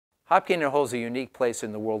Hopkinton holds a unique place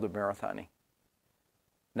in the world of marathoning.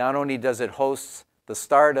 Not only does it host the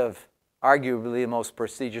start of arguably the most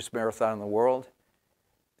prestigious marathon in the world,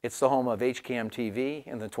 it's the home of HCAM TV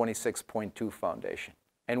and the 26.2 Foundation.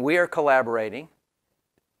 And we are collaborating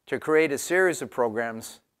to create a series of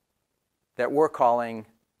programs that we're calling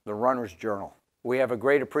the Runner's Journal. We have a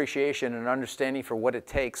great appreciation and understanding for what it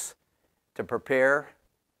takes to prepare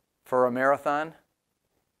for a marathon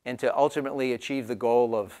and to ultimately achieve the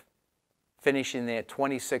goal of finishing that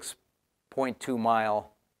 26.2 mile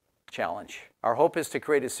challenge. Our hope is to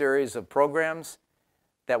create a series of programs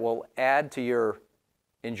that will add to your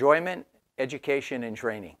enjoyment, education, and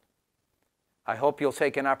training. I hope you'll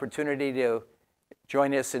take an opportunity to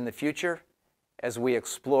join us in the future as we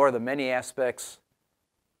explore the many aspects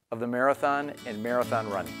of the marathon and marathon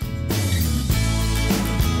running.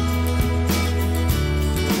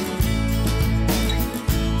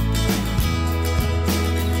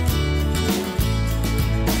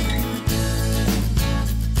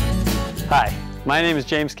 Hi, my name is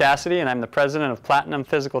James Cassidy and I'm the president of Platinum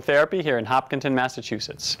Physical Therapy here in Hopkinton,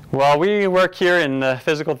 Massachusetts. While we work here in the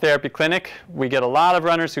physical therapy clinic, we get a lot of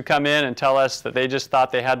runners who come in and tell us that they just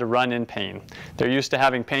thought they had to run in pain. They're used to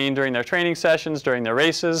having pain during their training sessions, during their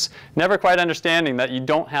races, never quite understanding that you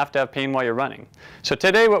don't have to have pain while you're running. So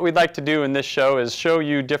today what we'd like to do in this show is show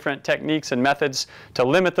you different techniques and methods to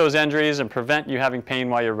limit those injuries and prevent you having pain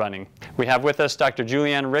while you're running. We have with us Dr.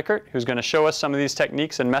 Julianne Rickert, who's going to show us some of these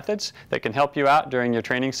techniques and methods that can help you out during your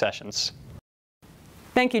training sessions.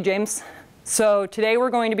 Thank you, James. So today we're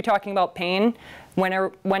going to be talking about pain,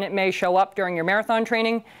 when it may show up during your marathon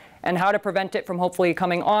training, and how to prevent it from hopefully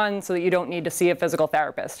coming on so that you don't need to see a physical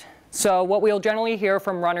therapist. So what we'll generally hear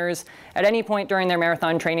from runners at any point during their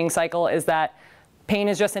marathon training cycle is that pain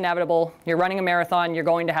is just inevitable. You're running a marathon, you're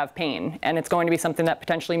going to have pain, and it's going to be something that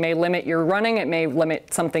potentially may limit your running. It may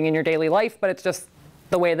limit something in your daily life, but it's just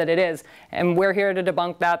the way that it is. And we're here to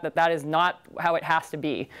debunk that is not how it has to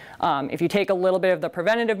be. If you take a little bit of the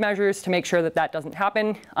preventative measures to make sure that that doesn't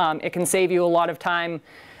happen, it can save you a lot of time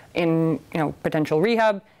in potential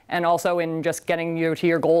rehab and also in just getting you to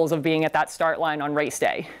your goals of being at that start line on race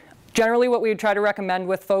day. Generally, what we would try to recommend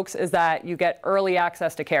with folks is that you get early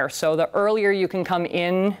access to care. So the earlier you can come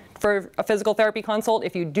in for a physical therapy consult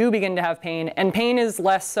if you do begin to have pain, and pain is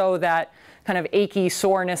less so that kind of achy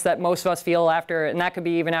soreness that most of us feel after, and that could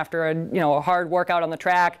be even after a hard workout on the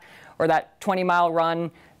track or that 20-mile run.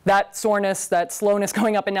 That soreness, that slowness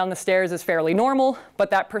going up and down the stairs is fairly normal, but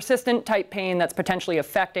that persistent type pain that's potentially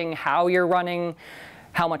affecting how you're running,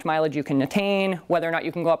 how much mileage you can attain, whether or not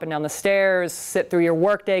you can go up and down the stairs, sit through your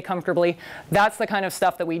workday comfortably. That's the kind of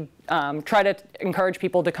stuff that we try to encourage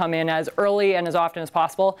people to come in as early and as often as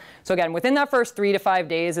possible. So again, within that first 3 to 5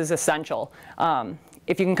 days is essential.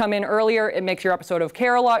 If you can come in earlier, it makes your episode of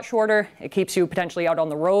care a lot shorter. It keeps you potentially out on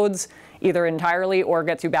the roads either entirely or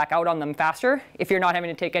gets you back out on them faster if you're not having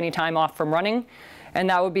to take any time off from running. And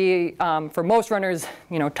that would be, for most runners,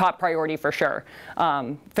 top priority for sure.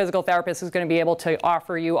 Physical therapist is going to be able to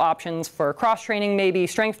offer you options for cross-training, maybe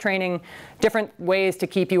strength training, different ways to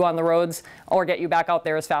keep you on the roads or get you back out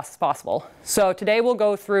there as fast as possible. So today we'll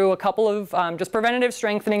go through a couple of just preventative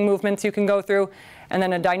strengthening movements you can go through, and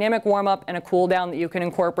then a dynamic warm-up and a cool-down that you can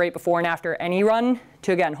incorporate before and after any run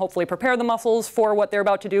to, again, hopefully prepare the muscles for what they're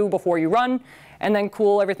about to do before you run, and then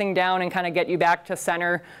cool everything down and kind of get you back to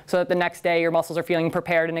center so that the next day your muscles are feeling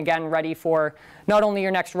prepared and, again, ready for not only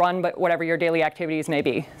your next run, but whatever your daily activities may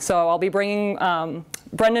be. So I'll be bringing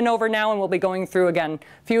Brendan over now, and we'll be going through, again,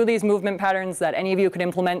 a few of these movement patterns that any of you could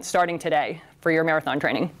implement starting today for your marathon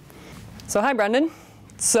training. So hi, Brendan.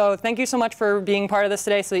 So thank you so much for being part of this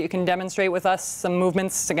today so that you can demonstrate with us some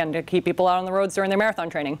movements, again, to keep people out on the roads during their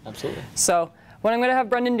marathon training. Absolutely. So what I'm going to have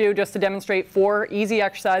Brendan do, just to demonstrate 4 easy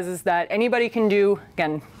exercises that anybody can do,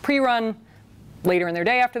 again, pre-run, later in their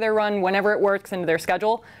day after their run, whenever it works into their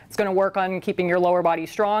schedule. It's going to work on keeping your lower body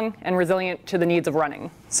strong and resilient to the needs of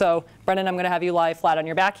running. So Brendan, I'm going to have you lie flat on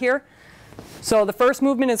your back here. So the first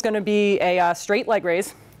movement is going to be a straight leg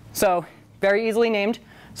raise. So very easily named.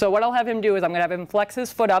 So what I'll have him do is I'm going to have him flex his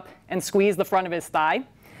foot up and squeeze the front of his thigh.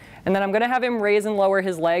 And then I'm going to have him raise and lower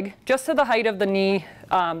his leg just to the height of the knee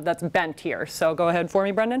that's bent here. So go ahead for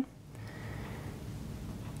me, Brendan.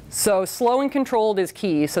 So slow and controlled is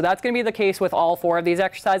key. So that's going to be the case with all 4 of these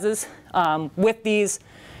exercises. With these,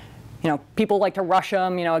 people like to rush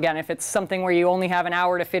them. Again, if it's something where you only have an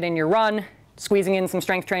hour to fit in your run, squeezing in some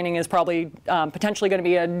strength training is probably potentially going to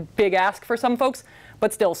be a big ask for some folks.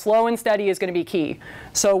 But still, slow and steady is going to be key.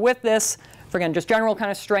 So with this, for again, just general kind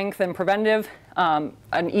of strength and preventative, an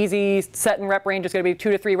easy set and rep range is going to be 2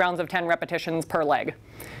 to 3 rounds of 10 repetitions per leg.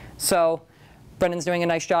 So Brendan's doing a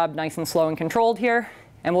nice job, nice and slow and controlled here.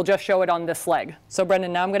 And we'll just show it on this leg. So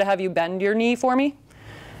Brendan, now I'm going to have you bend your knee for me.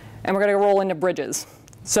 And we're going to roll into bridges.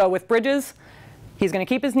 So with bridges, he's going to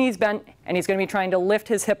keep his knees bent, and he's going to be trying to lift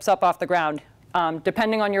his hips up off the ground.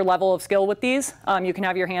 Depending on your level of skill with these, you can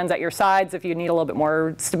have your hands at your sides if you need a little bit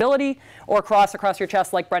more stability, or cross across your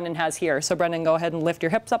chest like Brendan has here. So Brendan, go ahead and lift your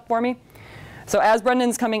hips up for me. So as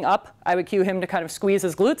Brendan's coming up, I would cue him to kind of squeeze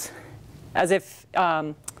his glutes, as if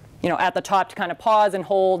at the top to kind of pause and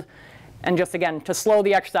hold, and just again, to slow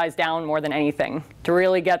the exercise down more than anything, to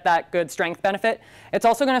really get that good strength benefit. It's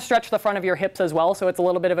also going to stretch the front of your hips as well, so it's a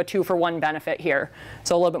little bit of a 2-for-1 benefit here.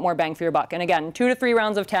 So a little bit more bang for your buck. And again, 2 to 3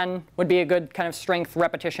 rounds of 10 would be a good kind of strength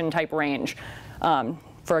repetition type range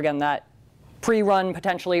for, again, that pre-run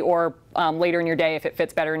potentially, or later in your day if it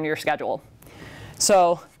fits better into your schedule.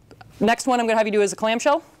 So next one I'm going to have you do is a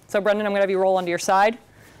clamshell. So Brendan, I'm going to have you roll onto your side.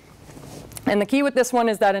 And the key with this one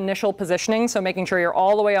is that initial positioning, so making sure you're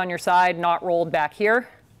all the way on your side, not rolled back here,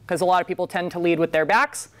 because a lot of people tend to lead with their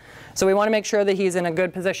backs. So we want to make sure that he's in a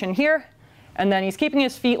good position here, and then he's keeping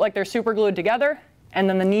his feet like they're super glued together, and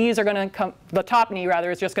then the knees are going to come, the top knee rather,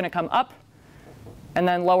 is just going to come up, and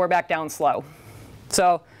then lower back down slow.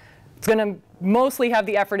 So it's going to mostly have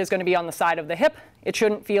the effort is going to be on the side of the hip. It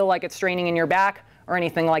shouldn't feel like it's straining in your back or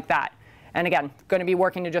anything like that. And again, going to be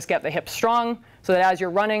working to just get the hips strong so that as you're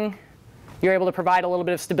running, you're able to provide a little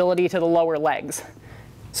bit of stability to the lower legs.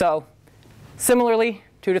 So similarly,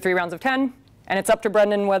 2 to 3 rounds of 10. And it's up to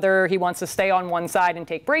Brendan whether he wants to stay on one side and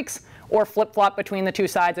take breaks, or flip-flop between the two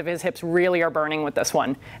sides if his hips really are burning with this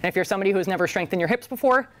one. And if you're somebody who's never strengthened your hips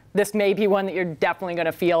before, this may be one that you're definitely going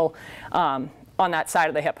to feel on that side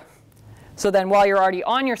of the hip. So then while you're already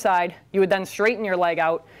on your side, you would then straighten your leg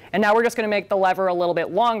out. And now we're just going to make the lever a little bit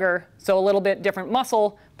longer, so a little bit different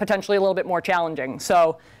muscle, potentially a little bit more challenging.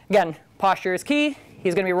 So again, posture is key.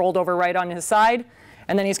 He's going to be rolled over right on his side,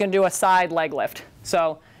 and then he's going to do a side leg lift.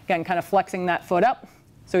 So again, kind of flexing that foot up.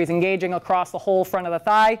 So he's engaging across the whole front of the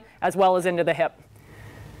thigh as well as into the hip.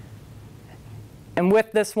 And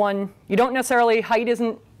with this one, you don't necessarily, height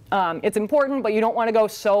isn't, it's important, but you don't want to go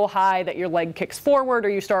so high that your leg kicks forward or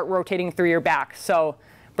you start rotating through your back. So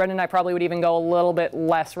Brendan and I probably would even go a little bit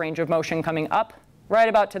less range of motion coming up, right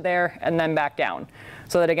about to there, and then back down.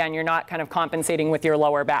 So that again, you're not kind of compensating with your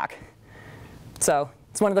lower back. So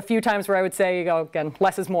it's one of the few times where I would say, you go, again,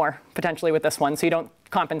 less is more potentially with this one, so you don't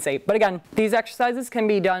compensate. But again, these exercises can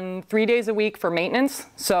be done 3 days a week for maintenance.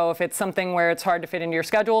 So if it's something where it's hard to fit into your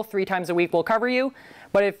schedule, 3 times a week will cover you.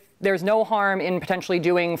 But if there's no harm in potentially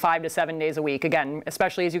doing 5 to 7 days a week, again,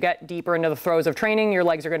 especially as you get deeper into the throes of training, your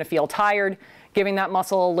legs are going to feel tired. Giving that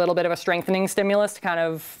muscle a little bit of a strengthening stimulus to kind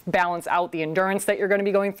of balance out the endurance that you're going to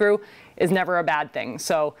be going through is never a bad thing.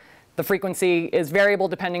 So the frequency is variable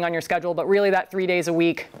depending on your schedule, but really that 3 days a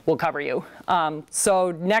week will cover you.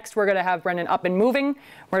 So next we're going to have Brendan up and moving.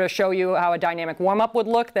 We're going to show you how a dynamic warm-up would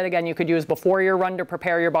look that again you could use before your run to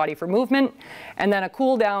prepare your body for movement. And then a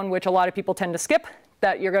cool down, which a lot of people tend to skip,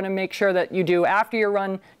 that you're going to make sure that you do after your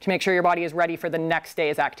run to make sure your body is ready for the next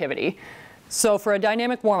day's activity. So for a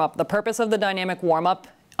dynamic warm-up, the purpose of the dynamic warm-up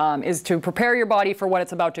is to prepare your body for what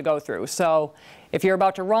it's about to go through. So if you're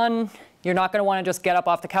about to run, you're not going to want to just get up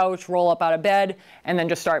off the couch, roll up out of bed, and then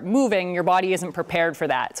just start moving. Your body isn't prepared for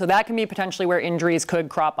that. So that can be potentially where injuries could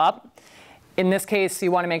crop up. In this case,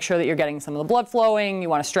 you want to make sure that you're getting some of the blood flowing. You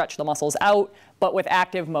want to stretch the muscles out, but with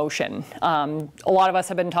active motion. A lot of us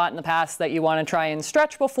have been taught in the past that you want to try and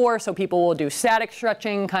stretch before, so people will do static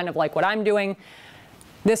stretching, kind of like what I'm doing.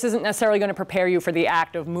 This isn't necessarily going to prepare you for the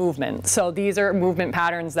act of movement. So these are movement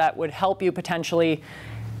patterns that would help you potentially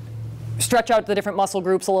stretch out the different muscle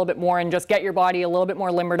groups a little bit more and just get your body a little bit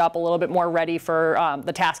more limbered up, a little bit more ready for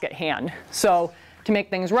the task at hand. So to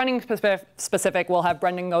make things running specific, we'll have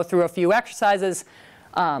Brendan go through a few exercises.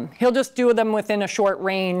 He'll just do them within a short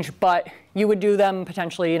range, but you would do them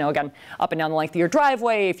potentially, again, up and down the length of your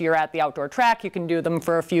driveway. If you're at the outdoor track, you can do them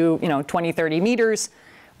for a few, 20, 30 meters.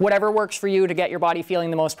 Whatever works for you to get your body feeling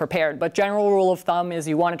the most prepared. But general rule of thumb is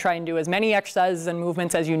you want to try and do as many exercises and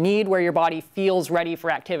movements as you need where your body feels ready for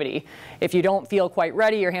activity. If you don't feel quite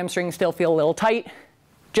ready, your hamstrings still feel a little tight,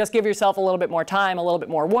 just give yourself a little bit more time, a little bit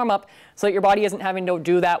more warm-up, so that your body isn't having to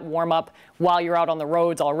do that warm-up while you're out on the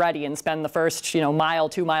roads already and spend the first mile,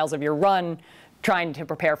 2 miles of your run trying to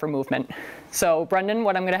prepare for movement. So Brendan,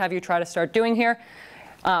 what I'm going to have you try to start doing here,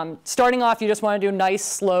 starting off, you just want to do nice,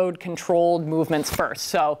 slowed, controlled movements first.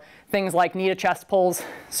 So things like knee to chest pulls.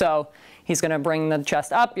 So he's going to bring the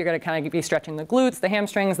chest up. You're going to kind of be stretching the glutes, the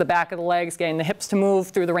hamstrings, the back of the legs, getting the hips to move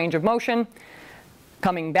through the range of motion.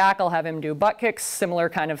 Coming back, I'll have him do butt kicks, similar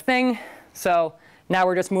kind of thing. So now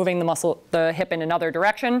we're just moving the hip in another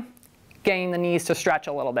direction. getting the knees to stretch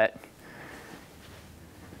a little bit.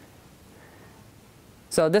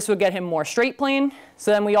 So this would get him more straight plane.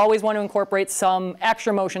 So then we always want to incorporate some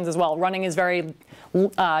extra motions as well. Running is very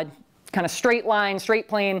kind of straight line, straight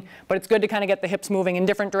plane, but it's good to kind of get the hips moving in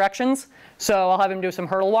different directions. So I'll have him do some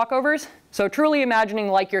hurdle walkovers. So truly imagining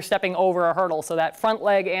like you're stepping over a hurdle, so that front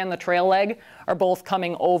leg and the trail leg are both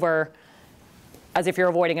coming over as if you're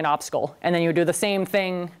avoiding an obstacle. And then you do the same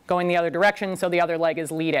thing going the other direction, so the other leg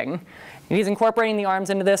is leading. And he's incorporating the arms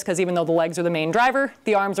into this because even though the legs are the main driver,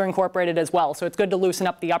 the arms are incorporated as well. So it's good to loosen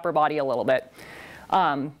up the upper body a little bit.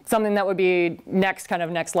 Something that would be next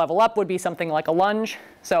level up would be something like a lunge.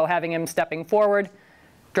 So having him stepping forward,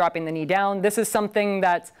 dropping the knee down. This is something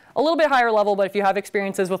that's a little bit higher level, but if you have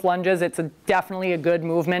experiences with lunges, it's definitely a good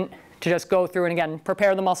movement to just go through and again,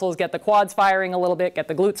 prepare the muscles, get the quads firing a little bit, get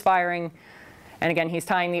the glutes firing. And again, he's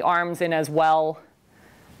tying the arms in as well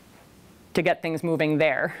to get things moving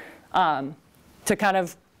there. To kind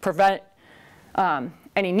of prevent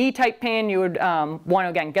any knee type pain, you would want to,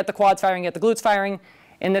 again, get the quads firing, get the glutes firing.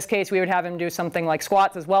 In this case, we would have him do something like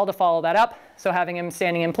squats as well to follow that up. So having him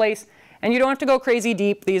standing in place. And you don't have to go crazy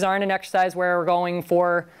deep. These aren't an exercise where we're going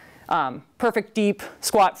for perfect deep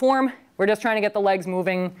squat form. We're just trying to get the legs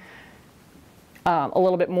moving a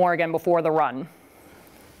little bit more again before the run.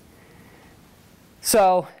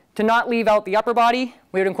 So to not leave out the upper body,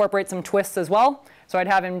 we would incorporate some twists as well. So I'd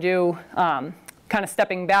have him do kind of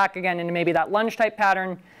stepping back again into maybe that lunge type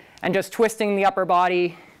pattern and just twisting the upper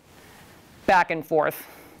body back and forth.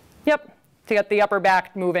 Yep, to get the upper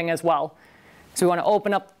back moving as well. So we want to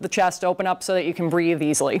open up the chest, open up so that you can breathe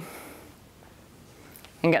easily.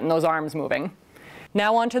 And getting those arms moving.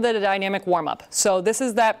 Now onto the dynamic warm-up. So this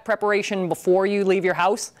is that preparation before you leave your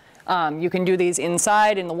house. You can do these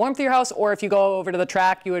inside in the warmth of your house, or if you go over to the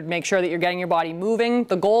track, you would make sure that you're getting your body moving.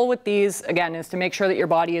 The goal with these, again, is to make sure that your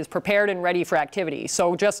body is prepared and ready for activity.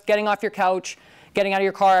 So just getting off your couch, getting out of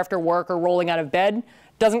your car after work, or rolling out of bed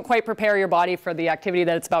doesn't quite prepare your body for the activity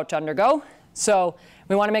that it's about to undergo. So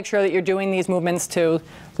we want to make sure that you're doing these movements to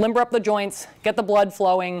limber up the joints, get the blood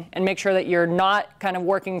flowing, and make sure that you're not kind of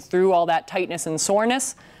working through all that tightness and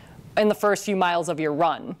soreness in the first few miles of your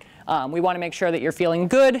run. We want to make sure that you're feeling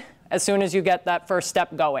good as soon as you get that first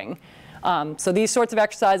step going. So these sorts of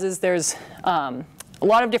exercises, there's a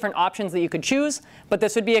lot of different options that you could choose, but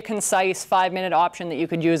this would be a concise 5-minute option that you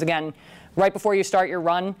could use, again, right before you start your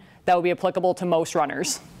run. That would be applicable to most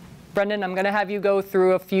runners. Brendan, I'm going to have you go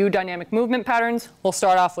through a few dynamic movement patterns. We'll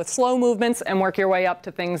start off with slow movements and work your way up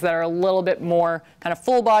to things that are a little bit more kind of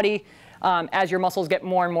full body as your muscles get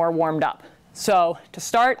more and more warmed up. So to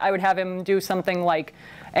start, I would have him do something like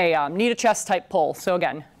a knee to chest type pull. So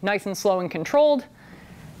again, nice and slow and controlled.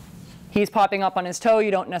 He's popping up on his toe.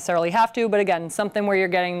 You don't necessarily have to, but again, something where you're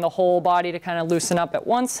getting the whole body to kind of loosen up at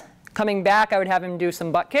once. Coming back, I would have him do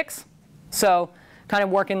some butt kicks. So kind of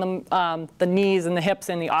working the knees and the hips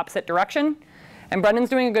in the opposite direction. And Brendan's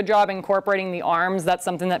doing a good job incorporating the arms. That's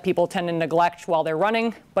something that people tend to neglect while they're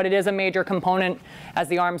running, but it is a major component as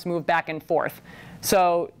the arms move back and forth.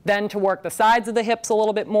 So then to work the sides of the hips a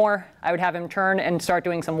little bit more, I would have him turn and start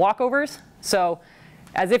doing some walkovers. So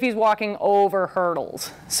as if he's walking over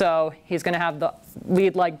hurdles. So he's going to have the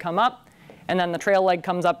lead leg come up, and then the trail leg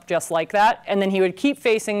comes up just like that. And then he would keep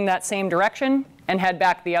facing that same direction and head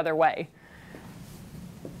back the other way.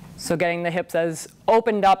 So getting the hips as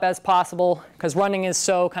opened up as possible, because running is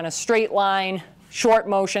so kind of straight line, short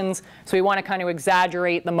motions. So we want to kind of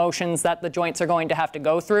exaggerate the motions that the joints are going to have to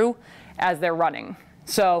go through as they're running.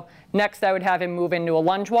 So next I would have him move into a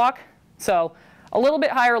lunge walk. So a little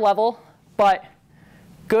bit higher level, but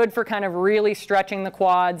good for kind of really stretching the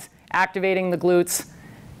quads, activating the glutes,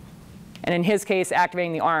 and in his case,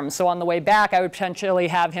 activating the arms. So on the way back, I would potentially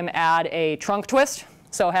have him add a trunk twist.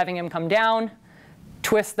 So having him come down,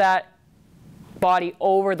 twist that body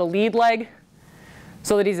over the lead leg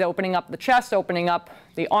so that he's opening up the chest, opening up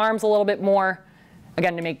the arms a little bit more,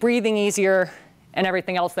 again, to make breathing easier and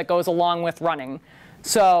everything else that goes along with running.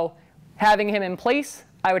 So having him in place,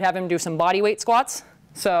 I would have him do some body weight squats.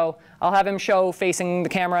 So I'll have him show facing the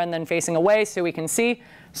camera and then facing away so we can see.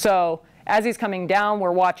 So as he's coming down,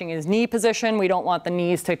 we're watching his knee position. We don't want the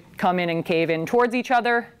knees to come in and cave in towards each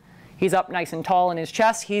other. He's up nice and tall in his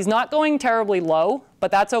chest. He's not going terribly low, but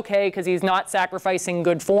that's okay because he's not sacrificing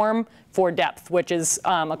good form for depth, which is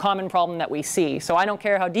a common problem that we see. So I don't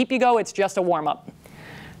care how deep you go, it's just a warm-up.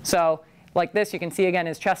 So like this, you can see again,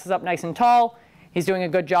 his chest is up nice and tall. He's doing a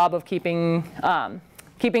good job of keeping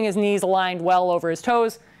his knees aligned well over his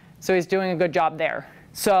toes. So he's doing a good job there.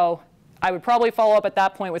 So I would probably follow up at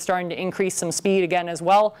that point with starting to increase some speed again as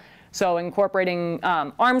well. So incorporating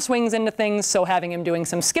arm swings into things, so having him doing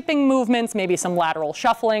some skipping movements, maybe some lateral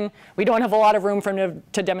shuffling. We don't have a lot of room for him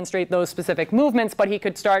to demonstrate those specific movements, but he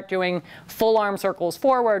could start doing full arm circles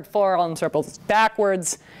forward, full arm circles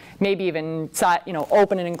backwards, maybe even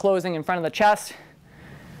opening and closing in front of the chest.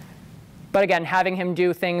 But again, having him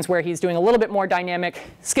do things where he's doing a little bit more dynamic,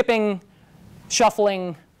 skipping,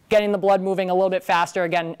 shuffling, getting the blood moving a little bit faster,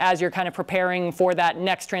 again, as you're kind of preparing for that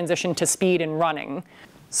next transition to speed and running.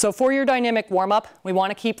 So for your dynamic warm-up, we want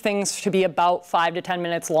to keep things to be about 5 to 10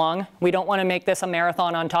 minutes long. We don't want to make this a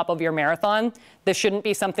marathon on top of your marathon. This shouldn't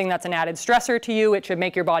be something that's an added stressor to you. It should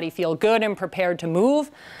make your body feel good and prepared to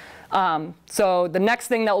move. So the next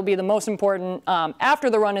thing that will be the most important after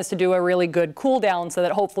the run is to do a really good cool down, so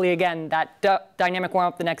that hopefully, again, that dynamic warm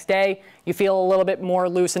up the next day, you feel a little bit more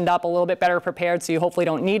loosened up, a little bit better prepared, so you hopefully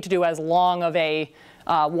don't need to do as long of a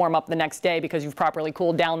warm up the next day because you've properly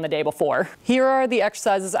cooled down the day before. Here are the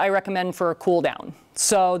exercises I recommend for a cool down.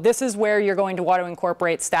 So this is where you're going to want to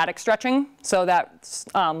incorporate static stretching, so that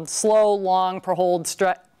slow, long,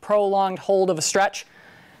 prolonged hold of a stretch.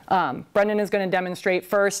 Brendan is going to demonstrate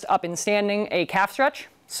first up in standing a calf stretch.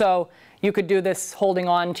 So you could do this holding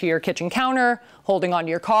on to your kitchen counter, holding on to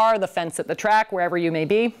your car, the fence at the track, wherever you may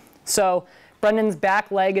be. So Brendan's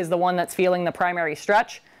back leg is the one that's feeling the primary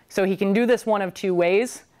stretch. So he can do this one of two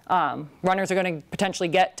ways. Runners are going to potentially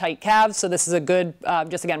get tight calves, so this is a good,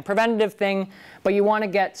 just again, preventative thing. But you want to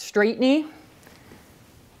get straight knee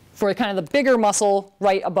for kind of the bigger muscle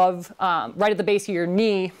right above, right at the base of your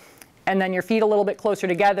knee. And then your feet a little bit closer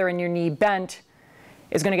together and your knee bent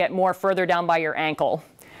is going to get more further down by your ankle.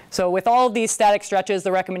 So with all of these static stretches,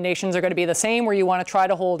 the recommendations are going to be the same, where you want to try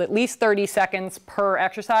to hold at least 30 seconds per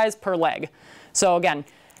exercise per leg. So again,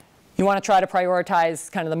 you want to try to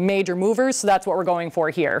prioritize kind of the major movers, so that's what we're going for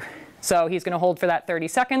here. So he's going to hold for that 30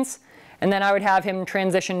 seconds, and then I would have him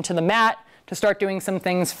transition to the mat to start doing some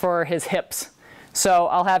things for his hips. So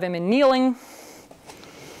I'll have him in kneeling.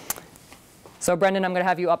 So Brendan, I'm going to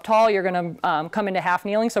have you up tall. You're going to come into half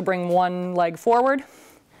kneeling, so bring one leg forward.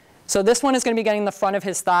 So this one is going to be getting the front of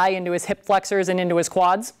his thigh into his hip flexors and into his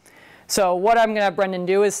quads. So what I'm going to have Brendan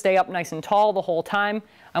do is stay up nice and tall the whole time.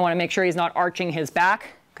 I want to make sure he's not arching his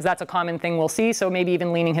back, because that's a common thing we'll see, so maybe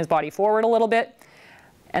even leaning his body forward a little bit.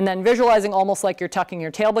 And then visualizing almost like you're tucking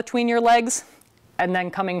your tail between your legs, and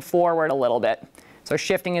then coming forward a little bit. So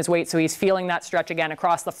shifting his weight so he's feeling that stretch again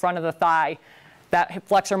across the front of the thigh. That hip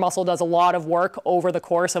flexor muscle does a lot of work over the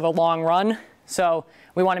course of a long run. So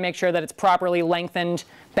we want to make sure that it's properly lengthened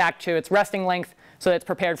back to its resting length so that it's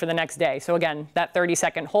prepared for the next day. So again, that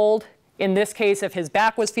 30-second hold. In this case, if his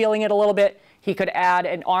back was feeling it a little bit, he could add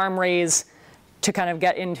an arm raise to kind of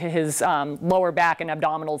get into his lower back and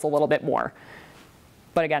abdominals a little bit more.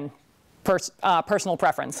 But again, personal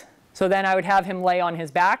preference. So then I would have him lay on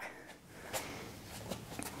his back.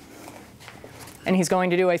 And he's going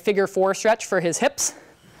to do a figure 4 stretch for his hips.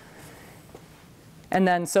 And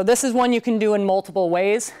then, so this is one you can do in multiple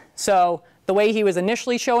ways. So the way he was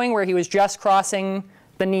initially showing, where he was just crossing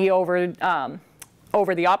the knee over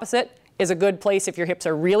the opposite, is a good place if your hips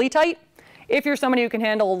are really tight. If you're somebody who can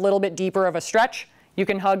handle a little bit deeper of a stretch, you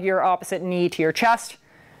can hug your opposite knee to your chest.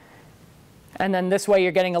 And then this way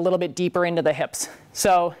you're getting a little bit deeper into the hips.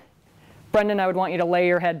 So Brendan, I would want you to lay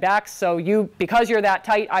your head back. So because you're that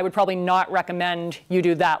tight, I would probably not recommend you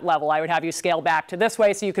do that level. I would have you scale back to this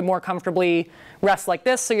way so you can more comfortably rest like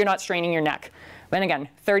this, so you're not straining your neck. And again,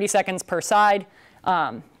 30 seconds per side.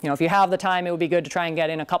 If you have the time, it would be good to try and get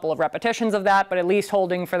in a couple of repetitions of that, but at least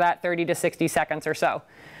holding for that 30 to 60 seconds or so.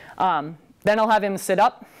 Then I'll have him sit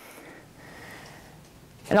up.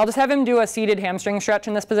 And I'll just have him do a seated hamstring stretch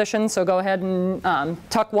in this position. So go ahead and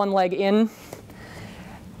tuck one leg in.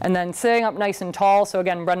 And then sitting up nice and tall. So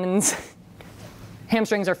again, Brendan's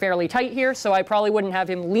hamstrings are fairly tight here, so I probably wouldn't have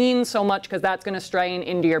him lean so much because that's going to strain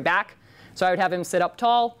into your back. So I would have him sit up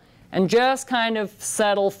tall and just kind of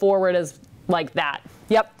settle forward as like that.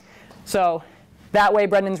 Yep. So that way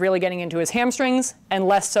Brendan's really getting into his hamstrings and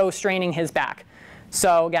less so straining his back.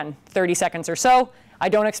 So again, 30 seconds or so. I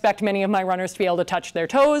don't expect many of my runners to be able to touch their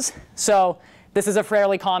toes. So this is a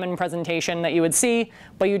fairly common presentation that you would see,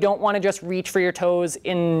 but you don't want to just reach for your toes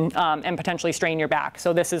and potentially strain your back.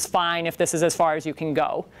 So this is fine if this is as far as you can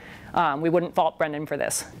go. We wouldn't fault Brendan for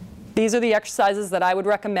this. These are the exercises that I would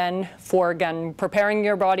recommend for, again, preparing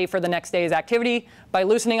your body for the next day's activity by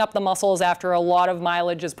loosening up the muscles after a lot of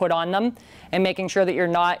mileage is put on them and making sure that you're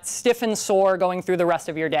not stiff and sore going through the rest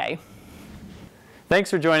of your day. Thanks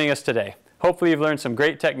for joining us today. Hopefully you've learned some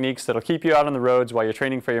great techniques that'll keep you out on the roads while you're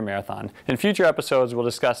training for your marathon. In future episodes, we'll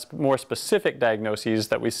discuss more specific diagnoses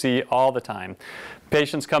that we see all the time.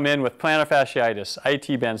 Patients come in with plantar fasciitis,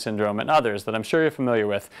 IT band syndrome, and others that I'm sure you're familiar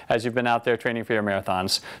with as you've been out there training for your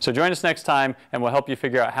marathons. So join us next time and we'll help you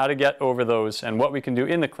figure out how to get over those and what we can do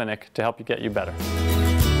in the clinic to help you get you better.